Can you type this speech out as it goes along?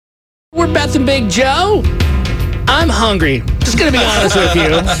We're Beth and Big Joe. I'm hungry. Just going to be honest with you.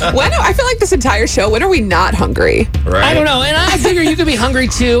 I feel like this entire show, when are we not hungry? Right. I don't know. And I figure you could be hungry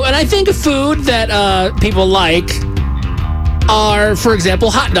too. And I think a food that people like are, for example,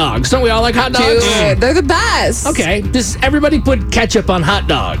 hot dogs. Don't we all like hot dogs? Dude, they're the best. Okay. Does everybody put ketchup on hot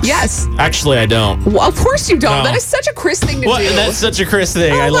dogs? Yes. Actually, I don't. Well, of course you don't. No. That is such a Chris thing to What? do. That's such a Chris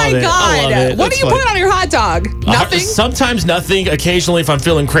thing. Oh I love my it. God. I love it. What do you put on your hot dog? Nothing? Sometimes nothing. Occasionally, if I'm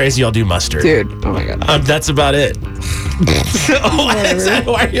feeling crazy, I'll do mustard. Dude, oh my God. That's about it.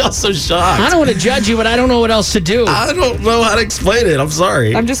 Why are y'all so shocked? I don't want to judge you, but I don't know what else to do. I don't know how to explain it. I'm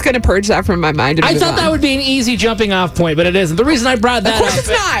sorry. I'm just going to purge that from my mind. I thought that would be an easy jumping off point, but it isn't. The reason I brought that Of course up it's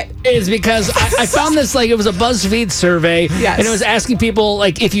not. is because I found this, it was a BuzzFeed survey, Yes. and it was asking people,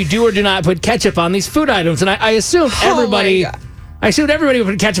 if you do or do not put ketchup on these food items, and I assumed everybody... God. I assumed everybody would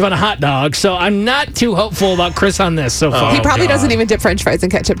put ketchup on a hot dog, so I'm not too hopeful about Chris on this so far. He probably God. doesn't even dip French fries in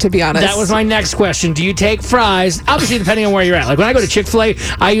ketchup, to be honest. That was my next question. Do you take fries? Obviously, depending on where you're at. Like when I go to Chick-fil-A,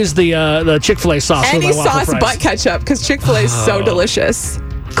 I use the Chick-fil-A sauce. Any with my waffle sauce fries. but ketchup, because Chick-fil-A is so delicious.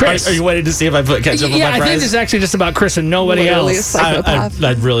 Chris. Are you waiting to see if I put ketchup on Yeah, my I fries? think this is actually just about Chris and nobody Literally a else. psychopath.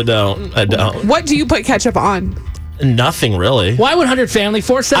 I really don't. I don't. What do you put ketchup on? Nothing really. Y100 family,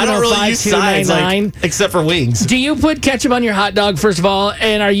 I don't really use sides, 4705299. except for wings. Do you put ketchup on your hot dog, first of all?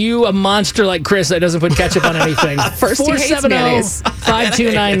 And are you a monster like Chris that doesn't put ketchup on anything? First, he hates mayonnaise.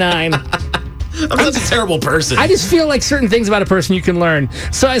 470-5299. I'm such a terrible person. I just feel like certain things about a person you can learn.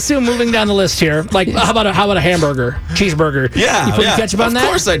 So I assume moving down the list here, how about a hamburger, cheeseburger? yeah. You put yeah. ketchup on that? Of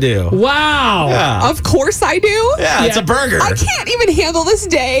course I do. Wow. Yeah. Of course I do. Yeah, it's Yeah. a burger. I can't even handle this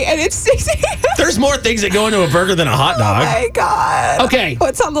day, and it's 6 a.m. There's more things that go into a burger than a hot Oh dog. my God. Okay.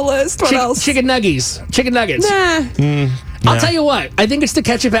 What's on the list? What else? Chicken nuggets. Chicken nuggets. Nah. I'll tell you what. I think it's the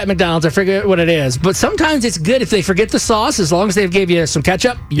ketchup at McDonald's. I forget what it is. But sometimes it's good if they forget the sauce. As long as they gave you some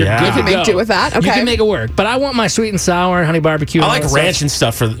ketchup, you're Yeah. good You to can go. make do with that? Okay. You can make it work. But I want my sweet and sour, honey barbecue. I and like all that ranch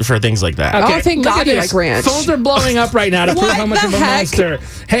stuff. and stuff for things like that. Okay. Oh, thank Look God at you this. like ranch. Phones are blowing up right now to prove What how much the of a heck? monster.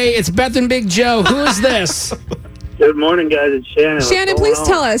 Hey, it's Beth and Big Joe. Who is this? Good morning, guys. It's Shannon. Shannon, please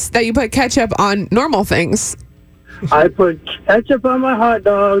tell us that you put ketchup on normal things. I put ketchup on my hot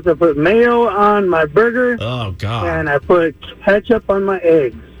dogs. I put mayo on my burger, Oh God. and I put ketchup on my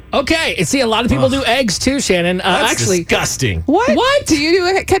eggs. Okay. And see, a lot of people do eggs too, Shannon. That's Actually, disgusting. What? Do you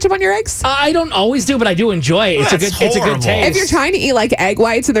do ketchup on your eggs? I don't always do, but I do enjoy it. It's That's a good horrible. taste. If you're trying to eat egg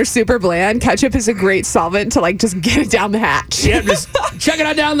whites and they're super bland, ketchup is a great solvent to just get it down the hatch. Yeah, just check it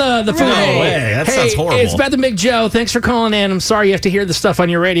out down the food Right. hall. No way. That Hey, sounds horrible. it's Beth and Big Joe. Thanks for calling in. I'm sorry you have to hear this stuff on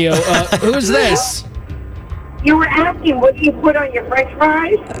your radio. Who is this? You were asking what do you put on your French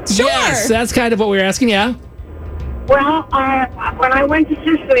fries? Sure. Yes, that's kind of what we were asking, yeah. Well, when I went to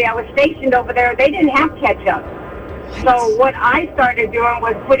Sicily, I was stationed over there. They didn't have ketchup. So what I started doing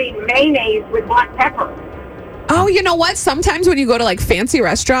was putting mayonnaise with black pepper. Oh, you know what? Sometimes when you go to fancy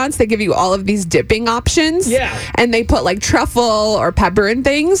restaurants, they give you all of these dipping options. Yeah. And they put truffle or pepper and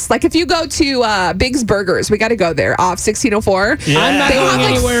things. If you go to Big's Burgers, we got to go there off 1604. Yeah. I'm not They going have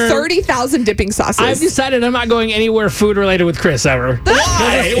anywhere. 30,000 dipping sauces. I've decided I'm not going anywhere food related with Chris ever.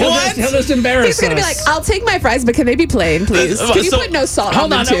 Why? What? He'll just embarrass He's going to be us. I'll take my fries, but can they be plain, please? Can you So- put no salt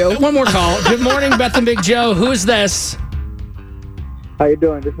Hold on on, them, too? one more call. Good morning, Beth and Big Joe. Who is this? How you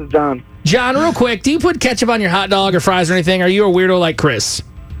doing? This is John. John, real quick, do you put ketchup on your hot dog or fries or anything? Are you a weirdo like Chris?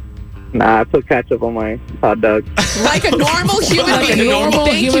 Nah, I put ketchup on my hot dog. Like a normal human Like a being. normal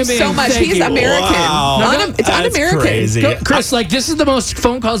Thank human you so being. much. Thank He's you. American. Wow. It's That's un-American. crazy. Chris, this is the most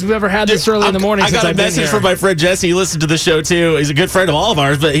phone calls we've ever had this early in the morning I since got a I've been message here. from my friend Jesse. He listened to the show too. He's a good friend of all of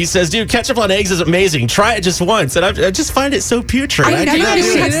ours, but he says, "Dude, ketchup on eggs is amazing. Try it just once." And I just find it so putrid. I never can't knew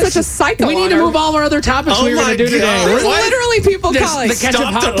do we it. had such a psycho We need on to our- move all of our other topics Oh we were going my to do today. God. There's What? literally people There's calling. the ketchup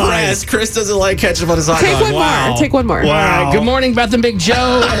Stop the hotline. press. Chris doesn't like ketchup on his hot Take dog. one Wow. more. Take one more. All Wow. right. Good morning, Beth and Big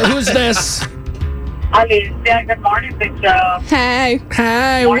Joe. Who's this? I mean, good morning, Big Joe. Hey,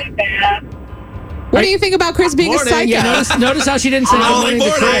 Hi. Morning, Dad. what do you think about Chris being a Morning. psycho? Yeah, notice how she didn't say good Oh, morning to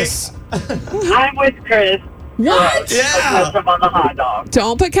morning. Chris. I'm with Chris. What? Yeah. Ketchup on the hot dog.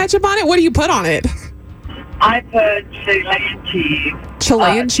 Don't put ketchup on it? What do you put on it? I put chili and cheese.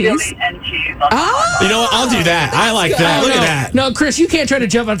 Chilean cheese? Chili and cheese on the hot Oh, You know what? I'll do that. I like that. Look at that. No, Chris, you can't try to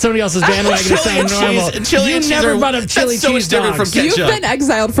jump on somebody else's bandwagon to Chili sound and normal. cheese. Chili you and cheese never are- brought up chili that's so much cheese different dogs. from you've ketchup. been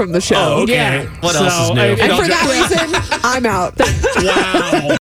exiled from the show. Oh, okay. Yeah. What else is So, new? if you And don't for that reason, I'm out. Wow.